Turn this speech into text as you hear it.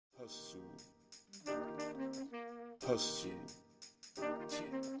Hustle, hustle,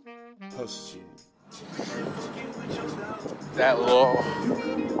 hustle, That law.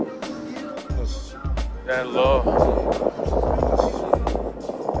 hustle. That law.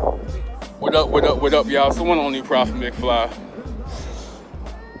 What up, y'all? Someone only Prophet McFly.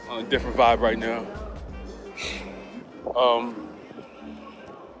 On a different vibe right now.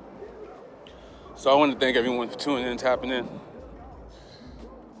 So I want to thank everyone for tuning in and tapping in.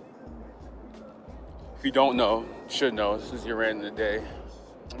 If you don't know, you should know, this is your rant of the day.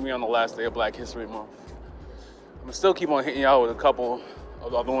 We're on the last day of Black History Month. I'm gonna still keep on hitting y'all with a couple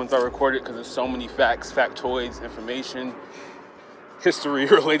of the other ones I recorded because there's so many facts, factoids, information, history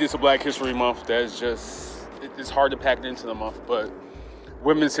related to Black History Month that is just, it's hard to pack it into the month, but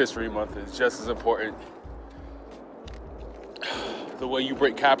Women's History Month is just as important. The way you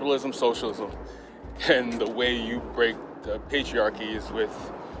break capitalism, socialism, and the way you break the patriarchy is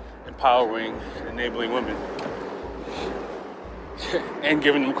with empowering and enabling women and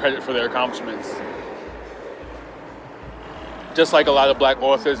giving them credit for their accomplishments. Just like a lot of Black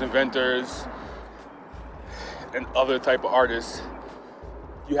authors, inventors, and other type of artists,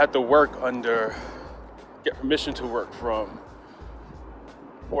 you have to get permission to work from,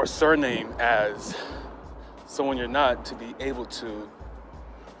 or surname as someone you're not, to be able to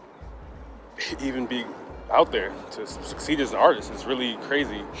even be out there, to succeed as an artist. It's really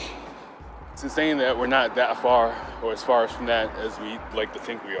crazy. It's insane that we're not that far, or as far from that as we like to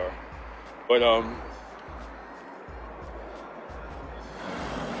think we are. But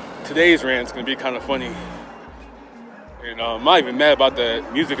today's rant's gonna be kind of funny. And I'm not even mad about the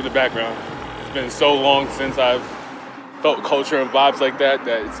music in the background. It's been so long since I've felt culture and vibes like that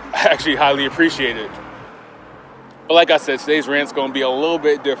it's actually highly appreciated. But like I said, today's rant's gonna be a little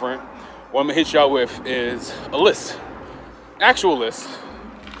bit different. What I'm gonna hit y'all with is a list, actual list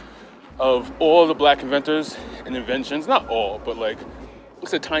of all the Black inventors and inventions. Not all, but like,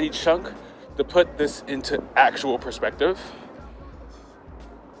 it's a tiny chunk to put this into actual perspective.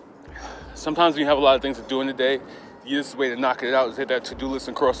 Sometimes when you have a lot of things to do in the day, the easiest way to knock it out is hit that to-do list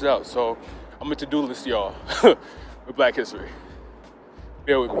and cross it out. So I'm gonna to-do list y'all with Black history.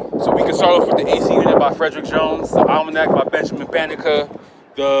 Bear with me. So we can start off with the AC Unit by Frederick Jones, the Almanac by Benjamin Banneker,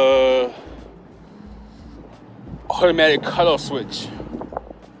 the Automatic Cutoff Switch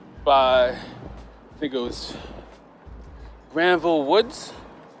by, I think it was Greenville Woods,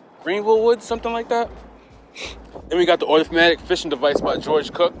 something like that. Then we got the Automatic Fishing Device by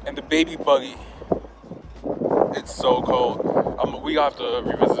George Cook, and the Baby Buggy. It's so cold. We have to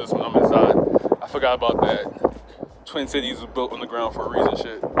revisit this when I'm inside. I forgot about that. Twin Cities was built on the ground for a reason,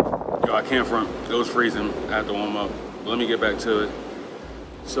 shit. Yo, I can't front. It was freezing. I had to warm up. But let me get back to it.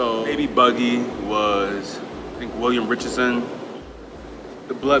 So, Baby Buggy was, I think, William Richardson.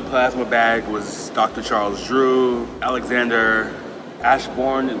 The blood plasma bag was Dr. Charles Drew. Alexander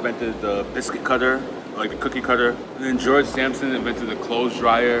Ashbourne invented the biscuit cutter, like the cookie cutter. And then George Sampson invented the clothes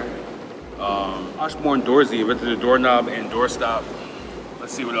dryer. Ashbourne Dorsey invented the doorknob and doorstop.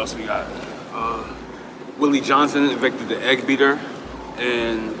 Let's see what else we got. Willie Johnson invented the egg beater,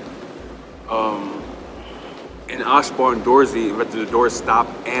 and Ashbourne Dorsey invented the doorstop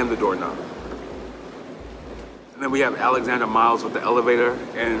and the doorknob. And then we have Alexander Miles with the elevator,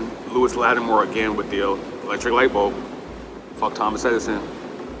 and Lewis Lattimore again with the electric light bulb. Fuck Thomas Edison.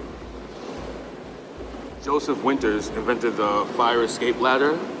 Joseph Winters invented the fire escape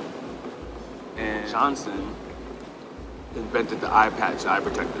ladder, and Johnson invented the eye patch, eye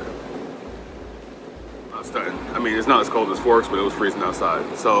protector. I mean, it's not as cold as Forks, but it was freezing outside.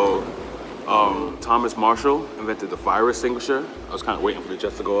 So, Thomas Marshall invented the fire extinguisher. I was kind of waiting for the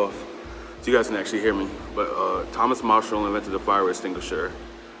jets to go off so you guys can actually hear me. But Thomas Marshall invented the fire extinguisher.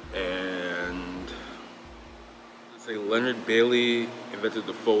 And let's say Leonard Bailey invented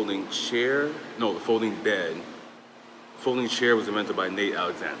the folding chair. No, the folding bed. The folding chair was invented by Nate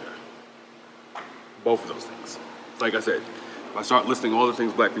Alexander. Both of those things. Like I said, if I start listing all the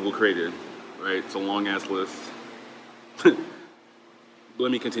things Black people created, right? It's a long ass list.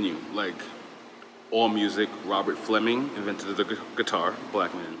 Let me continue. Like, all music, Robert Fleming invented the guitar,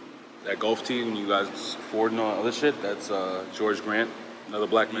 Black man. That Gulf tea, when you guys Ford and all other shit, that's George Grant, another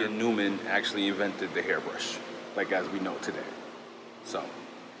Black man. Ian Newman actually invented the hairbrush, like as we know today. So,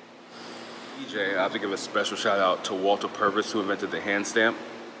 DJ, I have to give a special shout out to Walter Purvis, who invented the hand stamp.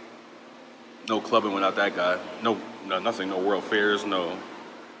 No clubbing without that guy. No, nothing, no world fairs, no,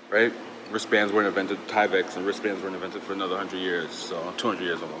 right? Wristbands weren't invented, Tyvek and wristbands weren't invented for another 100 years, so 200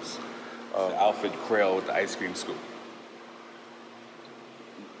 years almost. Alfred Crail with the ice cream scoop.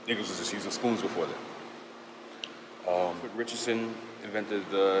 Niggas was just using spoons before that. Richardson invented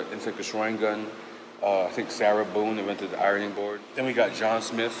the insect destroying gun. I think Sarah Boone invented the ironing board. Then we got John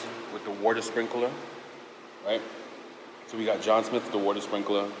Smith with the water sprinkler, right? So we got John Smith with the water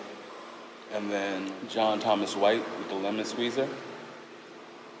sprinkler, and then John Thomas White with the lemon squeezer.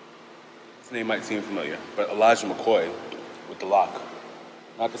 His name might seem familiar, but Elijah McCoy with the lock.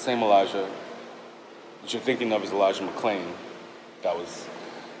 Not the same Elijah. What you're thinking of is Elijah McClain, that was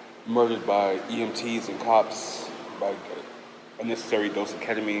murdered by EMTs and cops by unnecessary dose of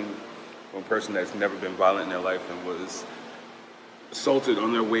ketamine from a person that's never been violent in their life and was assaulted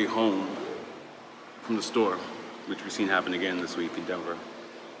on their way home from the store, which we've seen happen again this week in Denver.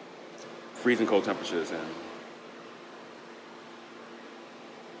 Freezing cold temperatures.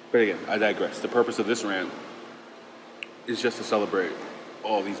 But again, I digress. The purpose of this rant is just to celebrate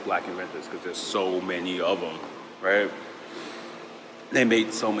all these black inventors, because there's so many of them, right? They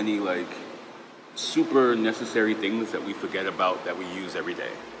made so many like super necessary things that we forget about that we use every day,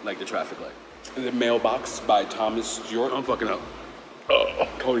 like the traffic light. The Mailbox by Thomas Stewart. I'm fucking up. Oh,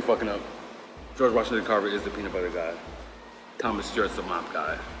 totally fucking up. George Washington Carver is the peanut butter guy. Thomas Stewart's the mop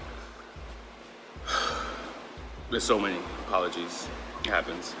guy. There's so many. Apologies. It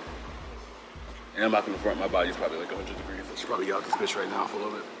happens. And I'm not gonna front, my body's probably like 100 degrees. I should probably get out this bitch right now for a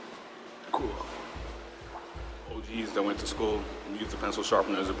little bit. Cool off. OGs that went to school and used the pencil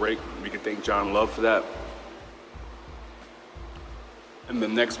sharpener as a break. We can thank John Love for that. And the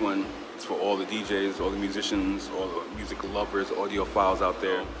next one is for all the DJs, all the musicians, all the music lovers, audiophiles out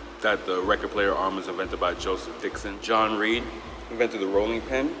there. That the record player arm was invented by Joseph Dixon. John Reed invented the rolling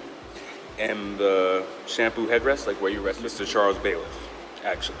pin and the shampoo headrest, like where you rest. Mr. Charles Bailiff,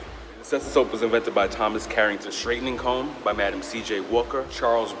 actually. The stethoscope was invented by Thomas Carrington. Straightening comb by Madam C.J. Walker.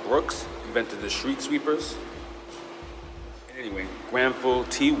 Charles Brooks invented the street sweepers. Anyway, Granville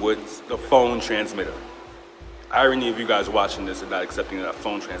T. Woods, the phone transmitter. Irony of you guys watching this and not accepting that a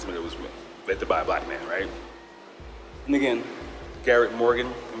phone transmitter was invented by a black man, right? And again, Garrett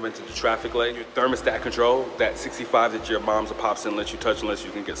Morgan invented the traffic light. Your thermostat control, that 65 that your moms or pops didn't let you touch unless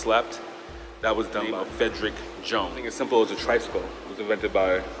you can get slapped. That was done by Frederick Jones. Something as simple as a tricycle was invented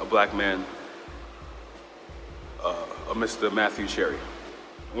by a black man, a Mr. Matthew Cherry.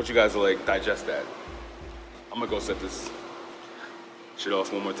 I want you guys to like digest that. I'm gonna go set this shit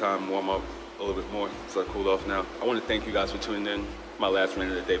off one more time, warm up a little bit more so I cool off now. I want to thank you guys for tuning in. My last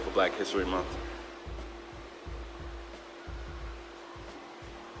rant of the day for Black History Month.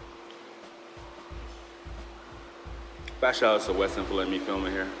 Fast shout outs to Weston for letting me film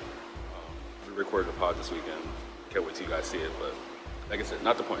in here. We recorded a pod this weekend. Can't wait till you guys see it, but like I said,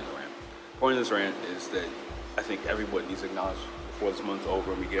 not the point of the rant. The point of this rant is that I think everyone needs to acknowledge before this month's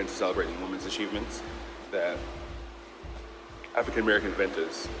over and we get into celebrating women's achievements that African American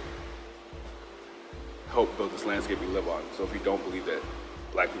inventors helped build this landscape we live on. So if you don't believe that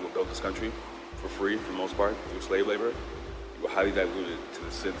black people built this country for free, for the most part, through slave labor, you are highly diluted to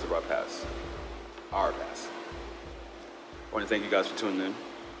the sins of our past. Our past. I want to thank you guys for tuning in.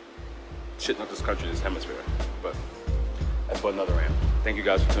 Shitting up this country, this hemisphere. But that's for another rant. Thank you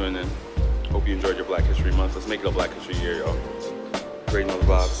guys for tuning in. Hope you enjoyed your Black History Month. Let's make it a Black History year, y'all. Great Note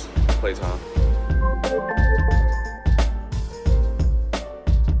Vibes. Playtime.